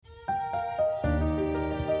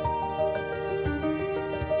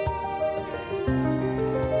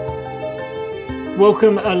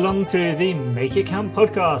Welcome along to the Make It Count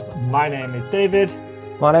podcast. My name is David.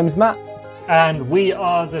 My name is Matt. And we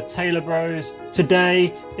are the Taylor Bros.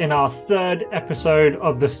 Today, in our third episode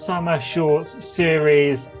of the Summer Shorts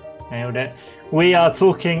series, nailed it, we are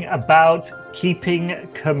talking about keeping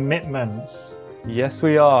commitments. Yes,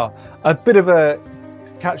 we are. A bit of a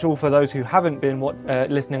catch-all for those who haven't been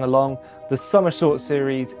listening along. The Summer Shorts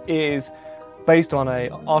series is based on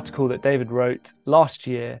an article that David wrote last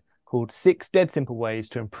year called 6 Dead Simple Ways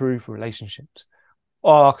to Improve Relationships.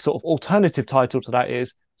 Our sort of alternative title to that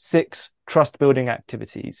is 6 Trust Building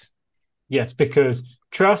Activities. Yes, because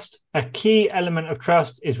trust, a key element of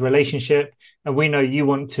trust is relationship. And we know you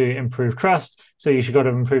want to improve trust, so you should got to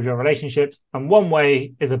improve your relationships. And one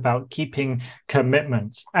way is about keeping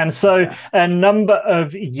commitments. And so a number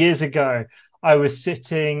of years ago, I was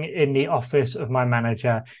sitting in the office of my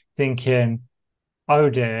manager thinking, oh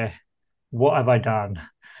dear, what have I done?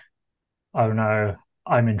 Oh no,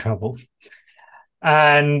 I'm in trouble.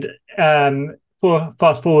 And rewind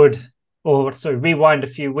a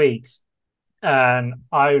few weeks, and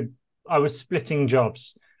I was splitting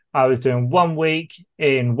jobs. I was doing 1 week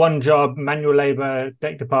in one job, manual labor,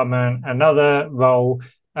 tech department, another role,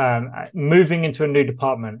 moving into a new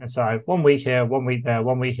department. And so 1 week here, 1 week there,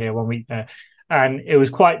 1 week here, 1 week there. And it was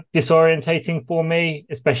quite disorientating for me,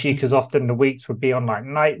 especially because often the weeks would be on like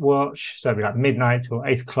night watch. So it'd be like midnight or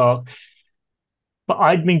 8 o'clock. But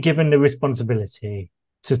I'd been given the responsibility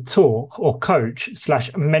to talk or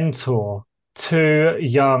coach/mentor 2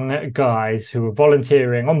 young guys who were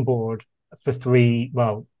volunteering on board for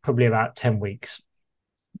probably about 10 weeks.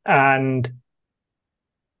 And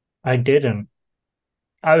I didn't.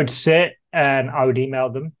 I would sit and I would email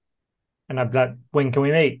them and I'd be like, when can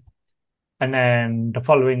we meet? And then the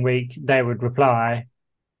following week they would reply,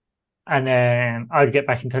 and then I would get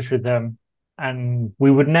back in touch with them, and we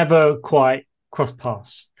would never quite cross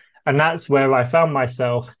paths. And that's where I found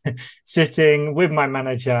myself sitting with my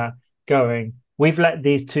manager going, we've let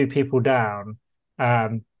these 2 people down.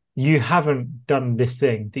 You haven't done this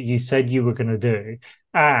thing that you said you were going to do.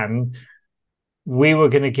 And we were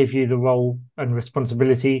going to give you the role and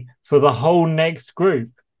responsibility for the whole next group.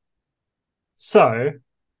 So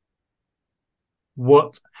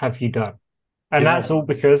what have you done? And that's all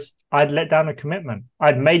because I'd let down a commitment.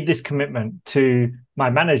 I'd made this commitment to my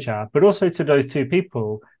manager, but also to those 2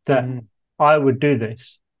 people that I would do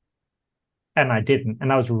this. And I didn't.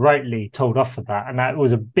 And I was rightly told off for that. And that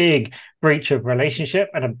was a big breach of relationship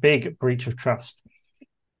and a big breach of trust.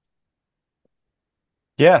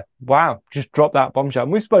 Yeah, wow. Just drop that bombshell.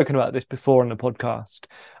 And we've spoken about this before on the podcast,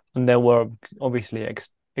 and there were obviously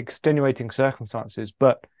extenuating circumstances,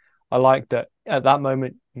 but I like that at that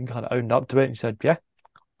moment you kind of owned up to it and you said, yeah,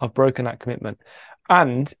 I've broken that commitment.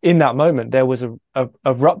 And in that moment, there was a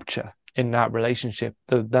rupture in that relationship.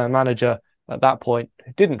 The manager at that point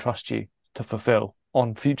didn't trust you to fulfill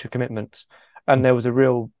on future commitments. And there was a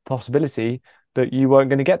real possibility that you weren't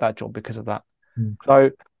going to get that job because of that.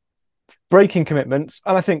 So breaking commitments,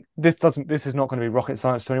 and I think this is not going to be rocket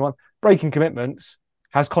science to anyone. Breaking commitments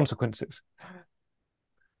has consequences.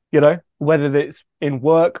 You know, whether it's in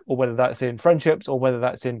work or whether that's in friendships or whether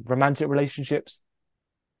that's in romantic relationships,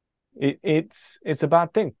 it's a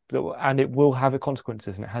bad thing, and it will have its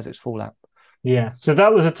consequences and it has its fallout. Yeah. So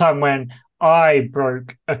that was a time when I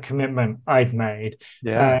broke a commitment I'd made.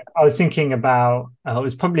 Yeah. I was thinking about, it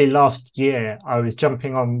was probably last year, I was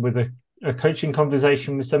jumping on with a coaching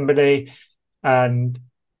conversation with somebody and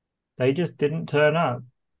they just didn't turn up.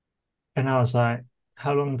 And I was like,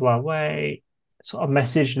 how long do I wait? Sort of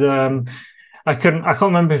messaged them. I can't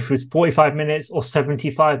remember if it was 45 minutes or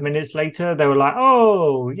 75 minutes later. They were like,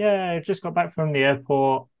 oh, yeah, just got back from the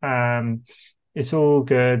airport. It's all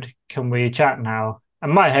good. Can we chat now?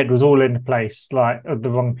 And my head was all in the place, like at the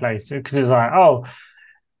wrong place. Because it's like, oh,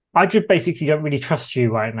 I just basically don't really trust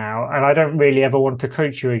you right now. And I don't really ever want to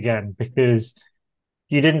coach you again because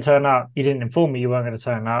you didn't turn up. You didn't inform me you weren't going to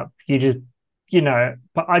turn up. You just,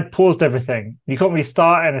 but I'd paused everything. You can't really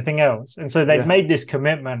start anything else. And so they'd made this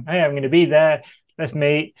commitment. Hey, I'm going to be there. Let's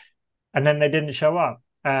meet. And then they didn't show up.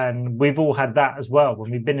 And we've all had that as well. When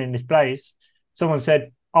we've been in this place, someone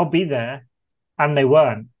said, I'll be there. And they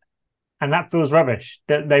weren't. And that feels rubbish.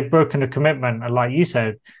 That they've broken a commitment. And like you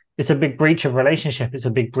said, it's a big breach of relationship. It's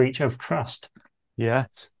a big breach of trust.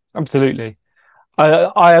 Yes, absolutely.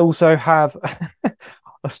 I also have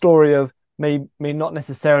a story of me not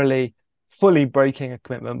necessarily fully breaking a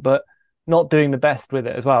commitment, but not doing the best with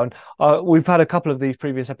it as well. And we've had a couple of these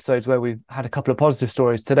previous episodes where we've had a couple of positive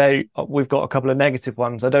stories. Today, we've got a couple of negative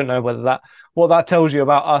ones. I don't know what that tells you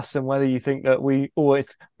about us and whether you think that we always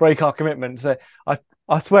break our commitments.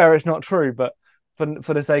 I swear it's not true, but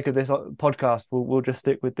for the sake of this podcast, we'll just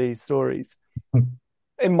stick with these stories.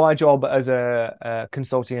 In my job as a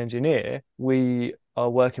consulting engineer, we are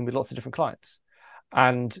working with lots of different clients.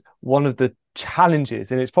 And one of the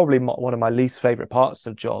challenges, and it's probably one of my least favorite parts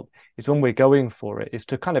of the job, is when we're going for it, is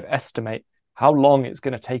to kind of estimate how long it's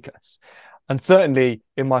going to take us. And certainly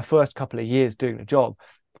in my first couple of years doing the job,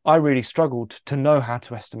 I really struggled to know how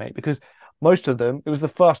to estimate, because most of them, it was the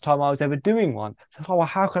first time I was ever doing one. So, well,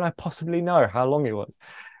 how can I possibly know how long it was?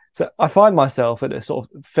 So I find myself at a sort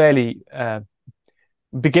of fairly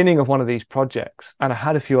beginning of one of these projects, and I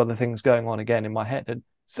had a few other things going on again in my head. And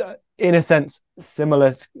so, in a sense,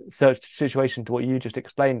 similar situation to what you just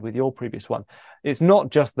explained with your previous one. It's not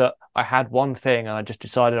just that I had one thing and I just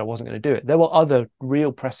decided I wasn't going to do it. There were other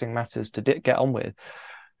real pressing matters to get on with.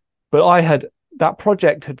 But that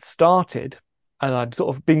project had started, and I'd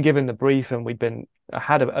sort of been given the brief, and I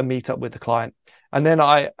had a meet up with the client. And then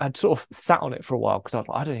I had sort of sat on it for a while, because I was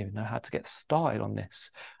like, I don't even know how to get started on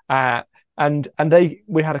this. And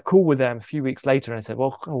we had a call with them a few weeks later, and I said,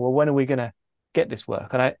 well, when are we going to get this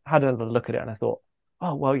work? And I had another look at it, and I thought,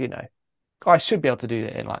 oh, well, I should be able to do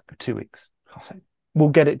it in like 2 weeks. I said, we'll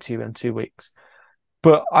get it to you in 2 weeks.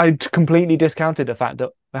 But I completely discounted the fact that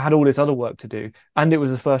I had all this other work to do, and it was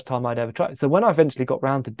the first time I'd ever tried. So when I eventually got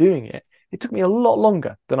round to doing it, it took me a lot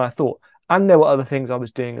longer than I thought. And there were other things I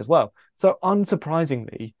was doing as well. So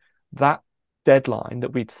unsurprisingly, that deadline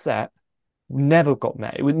that we'd set never got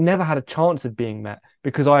met. It never had a chance of being met,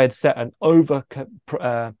 because I had set an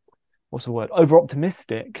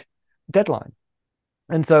over-optimistic deadline.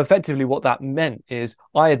 And so effectively what that meant is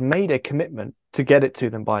I had made a commitment to get it to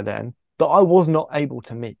them by then that I was not able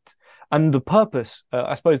to meet. And the purpose,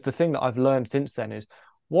 I suppose the thing that I've learned since then is,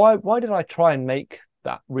 why did I try and make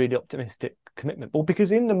that really optimistic commitment? Well,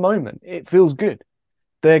 because in the moment it feels good.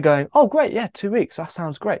 They're going, oh, great. Yeah, 2 weeks. That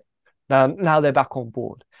sounds great. Now they're back on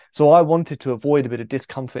board. So I wanted to avoid a bit of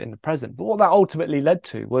discomfort in the present. But what that ultimately led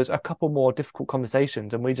to was a couple more difficult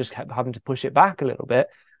conversations, and we just kept having to push it back a little bit.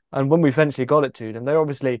 And when we eventually got it to them, they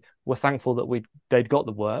obviously were thankful that they'd got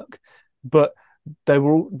the work, but they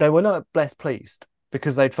were not best pleased,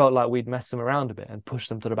 because they'd felt like we'd messed them around a bit and pushed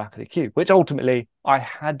them to the back of the queue, which ultimately I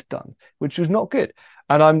had done, which was not good.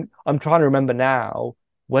 And I'm trying to remember now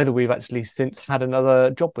whether we've actually since had another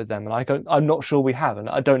job with them. And I'm not sure we have. And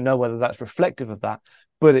I don't know whether that's reflective of that.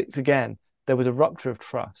 But it's, again, there was a rupture of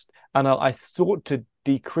trust. And I sought to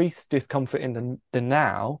decrease discomfort in the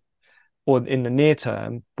now, or in the near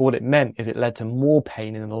term. But what it meant is it led to more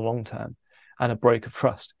pain in the long term and a break of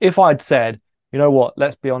trust. If I'd said, you know what,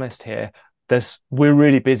 let's be honest here, we're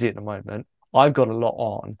really busy at the moment, I've got a lot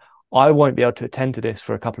on, I won't be able to attend to this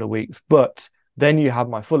for a couple of weeks, but then you have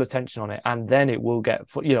my full attention on it, and then it will get,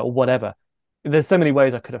 whatever. There's so many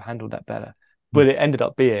ways I could have handled that better, but it ended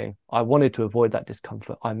up being, I wanted to avoid that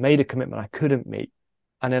discomfort. I made a commitment I couldn't meet,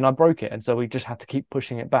 and then I broke it. And so we just had to keep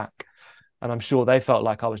pushing it back. And I'm sure they felt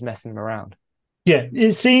like I was messing them around. Yeah,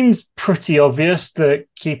 it seems pretty obvious that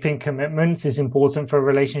keeping commitments is important for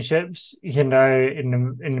relationships. In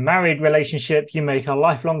a married relationship, you make a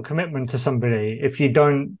lifelong commitment to somebody. If you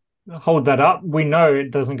don't hold that up, we know it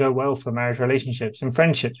doesn't go well for marriage relationships. In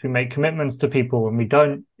friendships, we make commitments to people, and we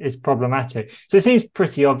don't, it's problematic. So it seems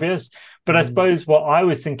pretty obvious. But I suppose what I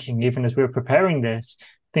was thinking, even as we were preparing this,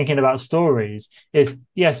 thinking about stories, is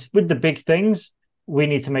yes, with the big things, we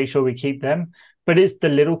need to make sure we keep them. But it's the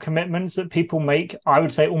little commitments that people make, I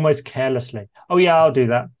would say, almost carelessly. Oh, yeah, I'll do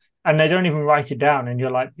that. And they don't even write it down. And you're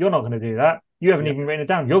like, you're not going to do that. You haven't even written it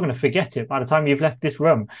down. You're going to forget it by the time you've left this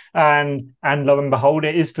room. And lo and behold,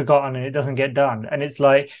 it is forgotten and it doesn't get done. And it's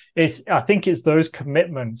like, I think it's those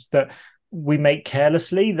commitments that we make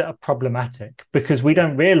carelessly that are problematic, because we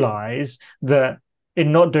don't realize that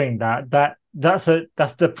in not doing that's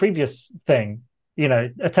the previous thing.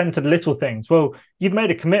 Attend to the little things. Well, you've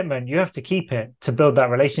made a commitment, you have to keep it to build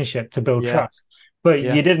that relationship, to build trust. But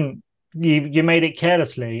you didn't, you made it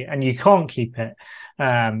carelessly, and you can't keep it.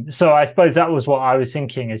 So I suppose that was what I was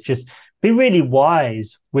thinking, is just be really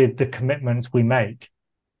wise with the commitments we make.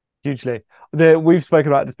 Hugely. We've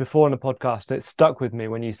spoken about this before in the podcast. It stuck with me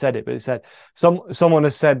when you said it, but it said someone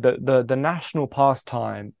has said that the national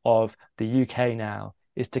pastime of the UK now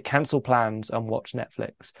is to cancel plans and watch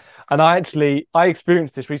Netflix. And I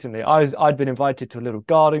experienced this recently. I'd been invited to a little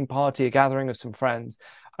garden party, a gathering of some friends,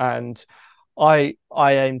 and I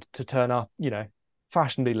aimed to turn up,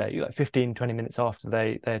 fashionably late, like 15, 20 minutes after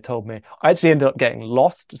they told me. I actually ended up getting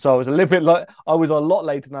lost. So I was a little bit like, I was a lot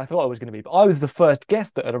later than I thought I was going to be. But I was the first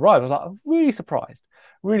guest that had arrived. I was like, I'm really surprised.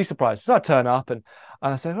 Really surprised. So I turn up and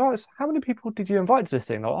I said, oh, how many people did you invite to this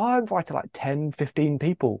thing? Like, oh, I invited like 10, 15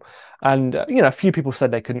 people. And, a few people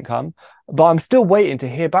said they couldn't come. But I'm still waiting to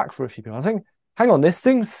hear back from a few people. I think, hang on, this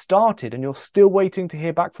thing started and you're still waiting to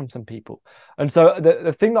hear back from some people. And so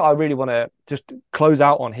the thing that I really want to just close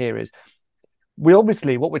out on here is, what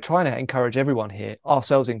we're trying to encourage everyone here,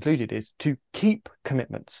 ourselves included, is to keep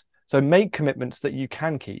commitments. So make commitments that you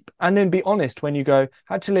can keep, and then be honest when you go,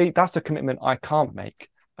 actually, that's a commitment I can't make,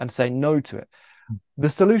 and say no to it. The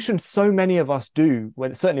solution so many of us do,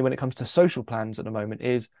 certainly when it comes to social plans at the moment,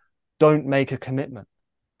 is don't make a commitment.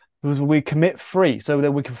 Because we commit free so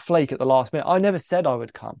that we can flake at the last minute. I never said I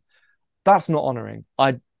would come. That's not honoring.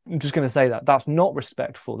 I'm just going to say that. That's not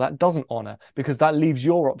respectful. That doesn't honor, because that leaves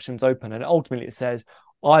your options open. And ultimately it says,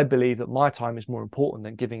 I believe that my time is more important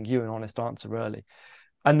than giving you an honest answer early.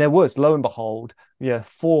 And there was, lo and behold, 4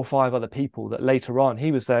 or 5 other people that later on,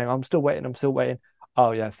 he was saying, I'm still waiting.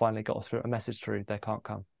 Oh yeah, finally got a message through. They can't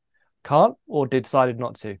come. Can't, or decided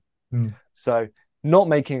not to. So not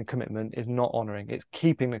making a commitment is not honoring. It's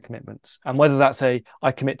keeping the commitments. And whether that's I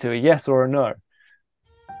commit to a yes or a no.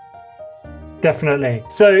 Definitely.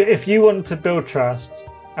 So if you want to build trust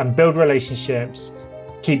and build relationships,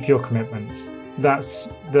 keep your commitments. That's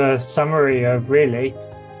the summary of really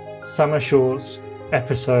Summer Shorts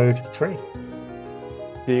episode 3.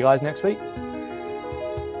 See you guys next week.